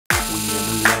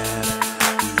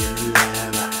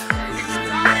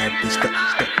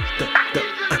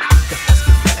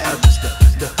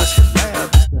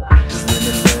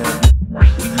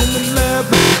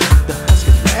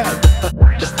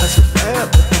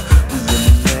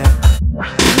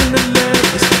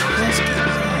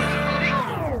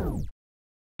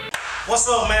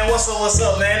What's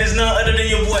up, man? It's none other than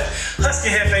your boy, Husky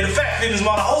Hefe, the Fat Fitness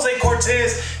model, Jose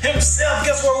Cortez himself.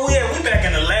 Guess where we at? We back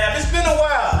in the lab. It's been a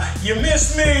while. You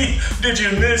missed me? Did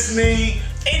you miss me?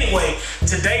 Anyway,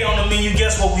 today on the menu,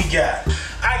 guess what we got?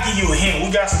 I give you a hint.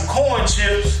 We got some corn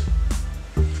chips.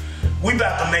 We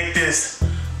about to make this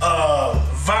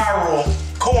viral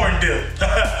corn dip.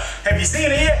 Have you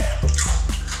seen it yet?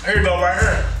 Here you go, right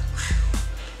here.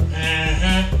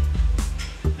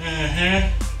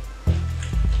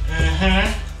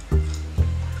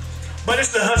 But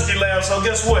it's the Husky Lab, so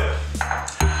guess what?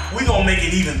 We gonna make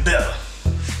it even better.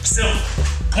 Simple,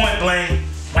 point blank,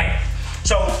 bam.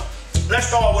 So let's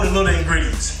start with a little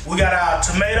ingredients. We got our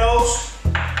tomatoes,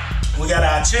 we got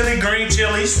our green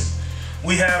chilies,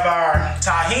 we have our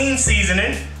tahini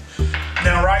seasoning.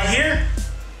 Now right here,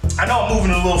 I know I'm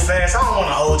moving a little fast, I don't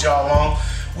wanna hold y'all long.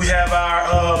 We have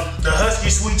our the Husky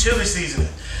sweet chili seasoning.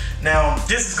 Now,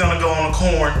 this is gonna go on the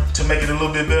corn to make it a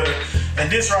little bit better.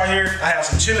 And this right here, I have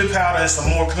some chili powder and some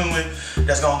more cumin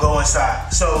that's gonna go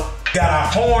inside. So, got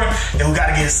our corn, and we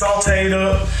gotta get it sauteed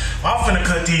up. I'm finna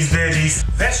cut these veggies,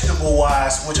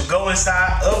 vegetable-wise, which will go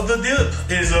inside of the dip,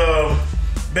 is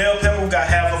bell pepper. We got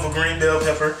half of a green bell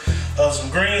pepper,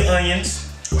 some green onions,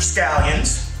 or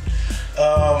scallions.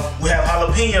 We have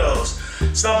jalapenos.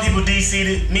 Some people de-seed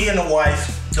it, me and the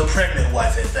wife, the pregnant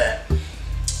wife at that.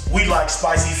 We like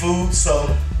spicy food,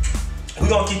 so we're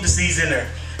gonna keep the seeds in there.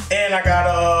 And I got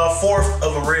a fourth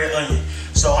of a red onion.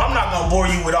 So I'm not gonna bore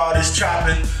you with all this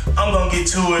chopping. I'm gonna get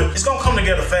to it. It's gonna come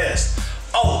together fast.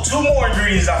 Oh, two more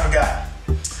ingredients I forgot.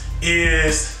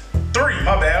 Is three,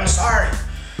 my bad, I'm sorry.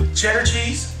 Cheddar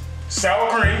cheese, sour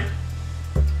cream,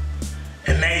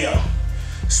 and mayo.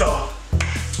 So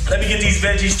let me get these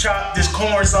veggies chopped, this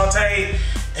corn sauteed,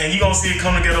 and you're gonna see it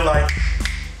come together like.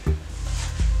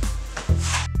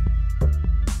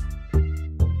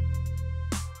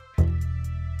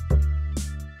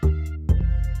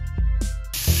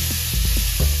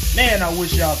 Man, I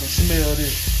wish y'all could smell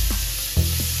this.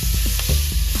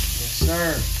 Yes,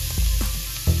 sir.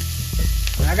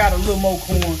 I got a little more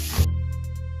corn.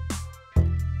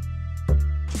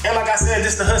 And like I said,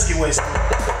 this is the Husky way. So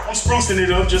I'm sprucing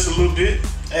it up just a little bit.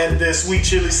 Added that sweet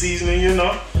chili seasoning, you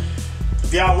know.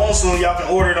 If y'all want some, y'all can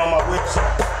order it on my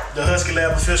website,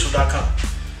 thehuskylabofficial.com.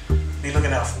 Be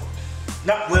looking out for it.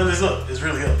 Not well, it's up. It's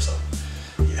really up, so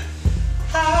yeah.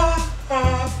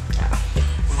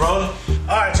 We rolling.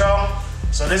 All right, y'all.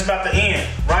 So this is about to end.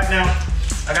 Right now,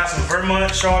 I got some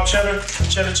Vermont sharp cheddar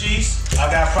cheese. I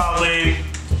got probably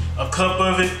a cup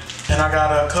of it, and I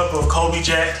got a cup of Colby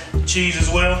Jack cheese as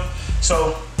well.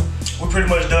 So we're pretty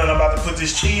much done. I'm about to put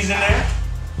this cheese in there.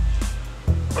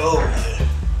 Oh yeah.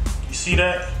 You see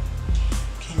that?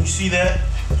 Can you see that?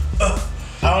 I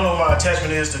don't know what my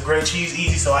attachment is to grate cheese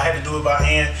easy, so I had to do it by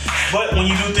hand. But when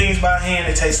you do things by hand,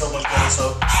 it tastes so much better.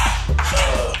 So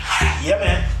yeah,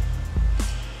 man.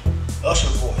 Usher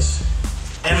voice.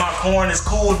 And my corn is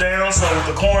cooled down, so with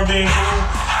the corn being cool,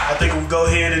 I think we'll go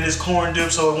ahead in this corn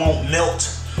dip so it won't melt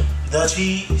the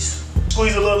cheese.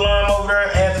 Squeeze a little lime over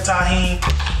there, add the tahini,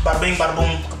 bada bing, bada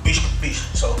boom, kabish, kabish.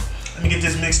 So let me get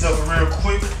this mixed up real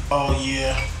quick. Oh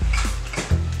yeah.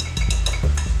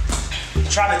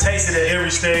 Try to taste it at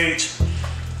every stage.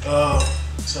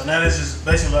 So now this is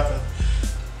basically like a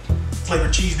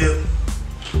flavored cheese dip.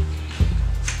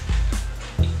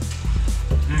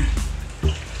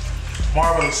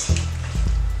 Marvelous.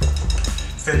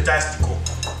 Fantastical.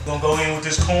 Gonna go in with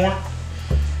this corn.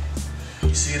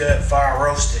 You see that? Fire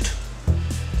roasted.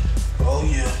 Oh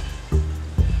yeah.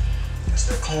 That's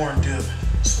that corn dip.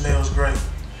 It smells great.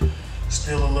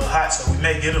 Still a little hot, so we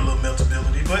may get a little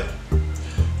meltability, but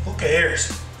who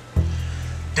cares?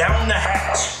 Down the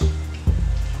hatch.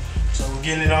 So we're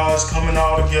getting it all, it's coming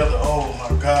all together. Oh my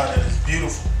God, that is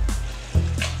beautiful.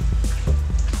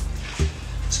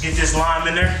 Let's get this lime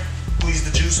in there. Squeeze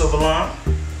the juice of a lime.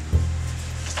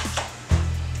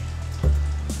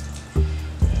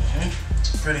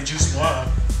 Pretty juicy lime.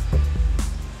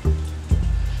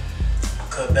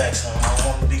 Cut back some. I don't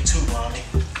want it to be too limey.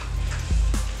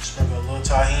 Sprinkle a little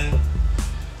tahini.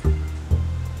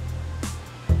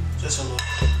 Just a little.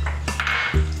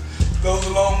 Goes a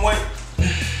long way.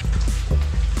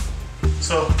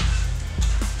 So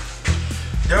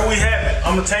there we have it.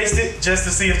 I'm gonna taste it just to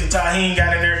see if the tahini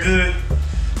got in there good.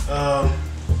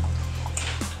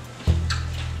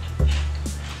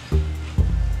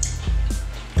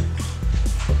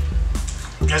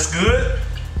 That's good.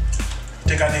 I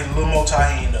think I need a little more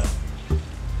tahini though.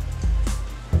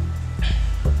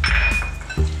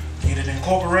 Get it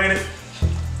incorporated.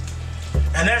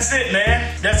 And that's it,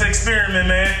 man. That's an experiment,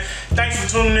 man. Thanks for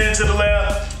tuning in to the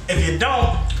lab. If you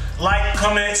don't, like,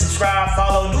 comment, subscribe,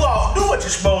 follow, do what you're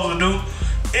supposed to do.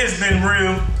 It's been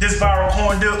real. This viral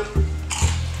corn dip.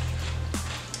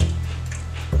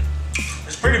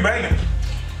 It's pretty banging.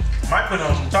 Might put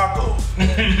on some tacos.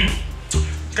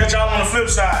 Catch y'all on the flip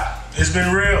side. It's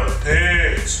been real.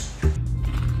 Peace.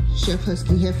 Chef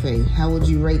Husky Hefe, how would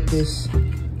you rate this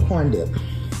corn dip?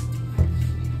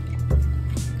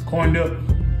 Corn dip,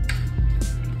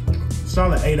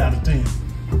 solid 8 out of 10.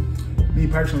 Me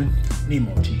personally, need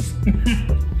more cheese.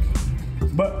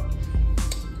 But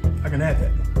I can add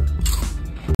that.